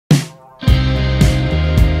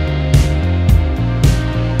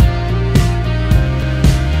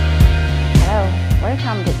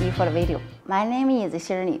for the video. My name is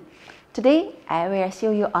Shirley. Today, I will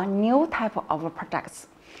show you a new type of products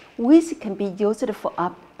which can be used for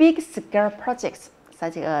a big scale projects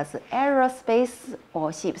such as aerospace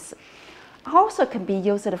or ships. Also can be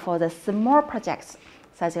used for the small projects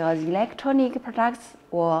such as electronic products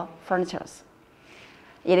or furniture.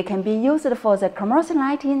 It can be used for the commercial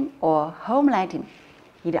lighting or home lighting.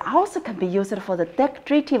 It also can be used for the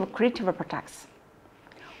decorative creative products.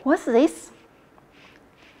 What's this?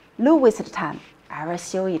 No waste time, I will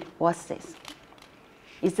show you what's this.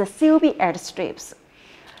 It's the COB LED strips.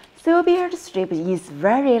 COB LED strip is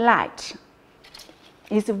very light.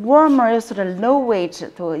 It's warmer, so low weight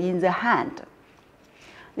in the hand.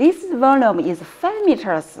 This volume is 5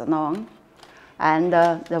 meters long, and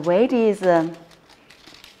the weight is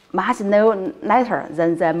much lighter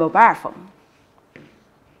than the mobile phone.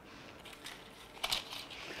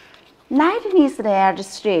 Lightness LED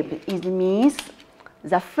strip means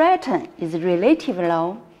the flatten is relatively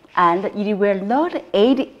low and it will not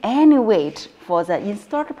add any weight for the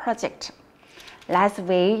installed project. Let's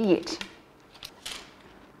weigh it.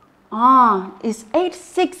 It's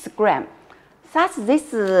 86 grams. Such this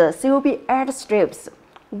COB LED strips,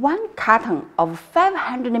 one carton of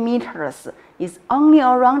 500 meters is only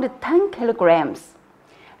around 10 kilograms.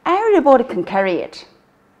 Everybody can carry it.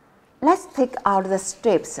 Let's take out the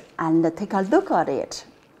strips and take a look at it.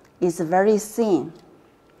 It's very thin.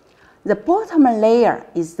 The bottom layer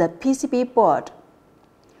is the PCB board,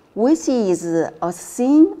 which is as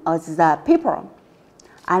thin as the paper,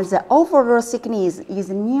 and the overall thickness is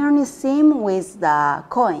nearly same with the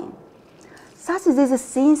coin. Such these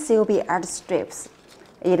thin COB LED strips,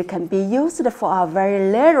 it can be used for a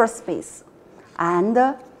very little space, and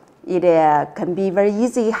it can be very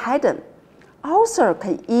easy hidden. Also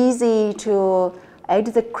can easy to add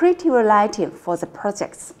the creative lighting for the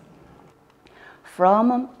projects.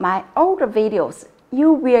 From my older videos,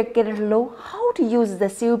 you will get to know how to use the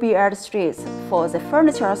COB LED strips for the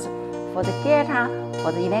furniture, for the guitar,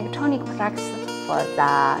 for the electronic products, for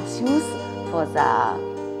the shoes, for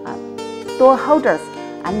the door holders,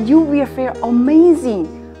 and you will feel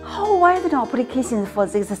amazing how wide the applications for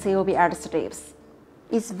these COB LED strips.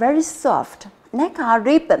 It's very soft, like a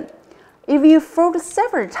ribbon. If you fold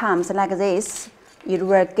several times like this, it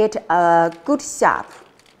will get a good shape.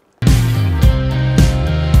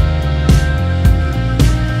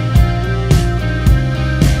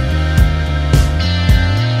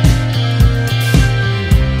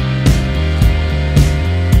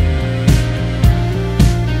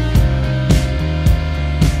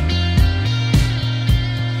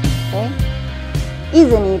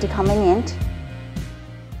 Isn't it convenient?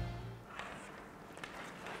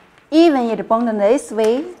 Even it bound this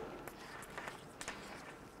way,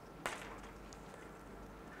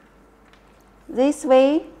 this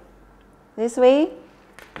way,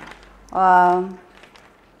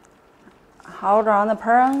 hold on the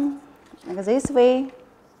pen like this way,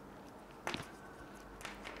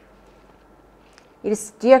 it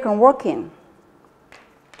still can working.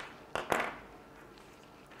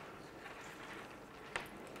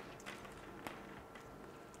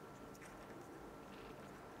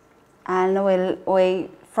 And we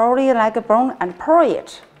fold it like a bone and pour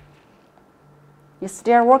it. It's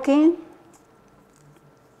still working.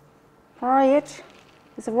 Pour it.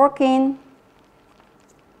 It's working.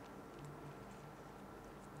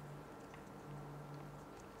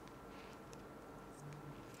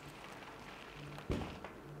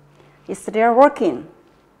 It's still working.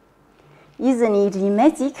 Isn't it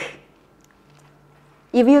magic?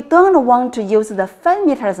 If you don't want to use the 5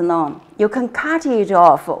 meters long, you can cut it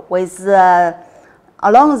off with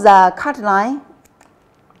along the cut line,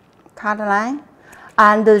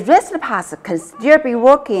 and the rest parts can still be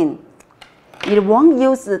working. It won't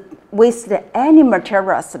waste any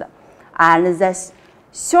materials, and the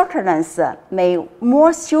shorter length may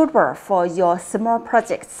more suitable for your small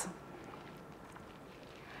projects.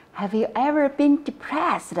 Have you ever been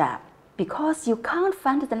depressed because you can't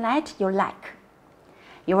find the light you like?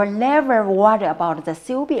 You will never worry about the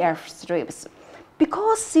COB LED strips,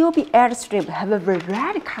 because COB LED strips have a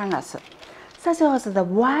variety of colors, such as the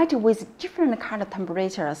white with different color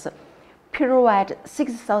temperatures, pure white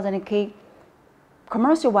 6000 K,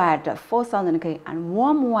 commercial white 4000 K, and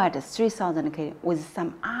warm white 3000 K with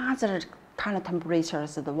some other color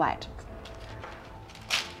temperatures of the white.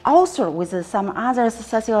 Also with some others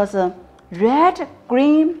such as red,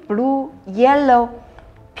 green, blue, yellow,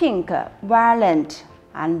 pink, violet,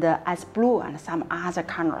 and ice blue, and some other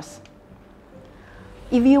colors.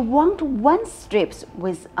 If you want one strips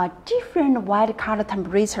with a different white color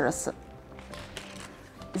temperatures,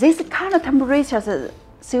 these color temperatures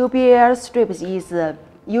COB LED strips is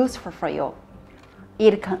useful for you.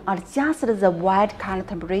 It can adjust the white color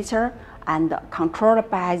temperature and controlled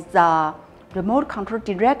by the remote control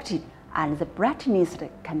directly, and the brightness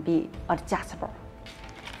can be adjustable.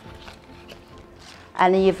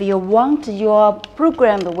 And if you want your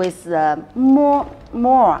program with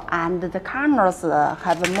more and the colors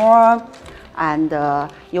have more, and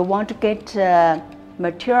you want to get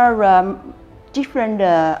material different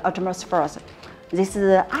atmospheres, this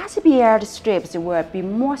RGB LED strips will be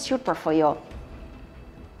more suitable for you.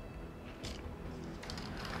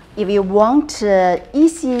 If you want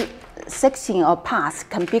easy section or paths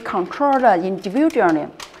can be controlled individually,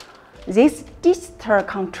 these digital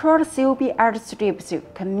controlled COB LED strips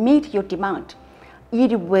can meet your demand.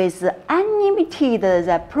 It with unlimited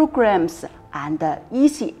the programs and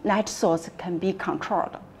easy light source can be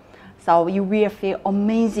controlled. So you will feel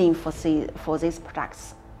amazing for these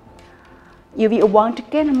products. If you want to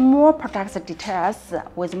get more product details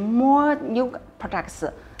with more new products,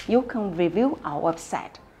 you can review our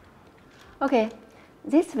website. Okay,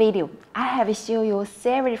 this video I have shown you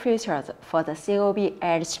several features for the COB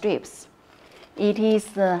LED strips. It is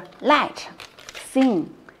light,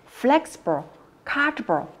 thin, flexible,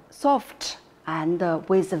 cuttable, soft, and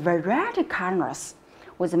with variety colors,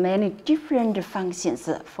 with many different functions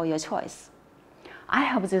for your choice. I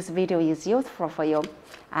hope this video is useful for you,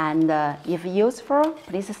 and if useful,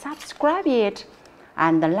 please subscribe it.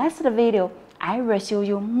 And the next video, I will show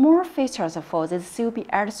you more features for this COB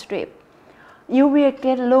LED strip. You will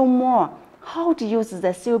get to know more how to use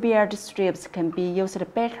the COB LED strips can be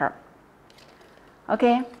used better.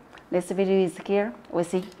 Okay, this video is here. We'll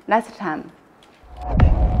see next time.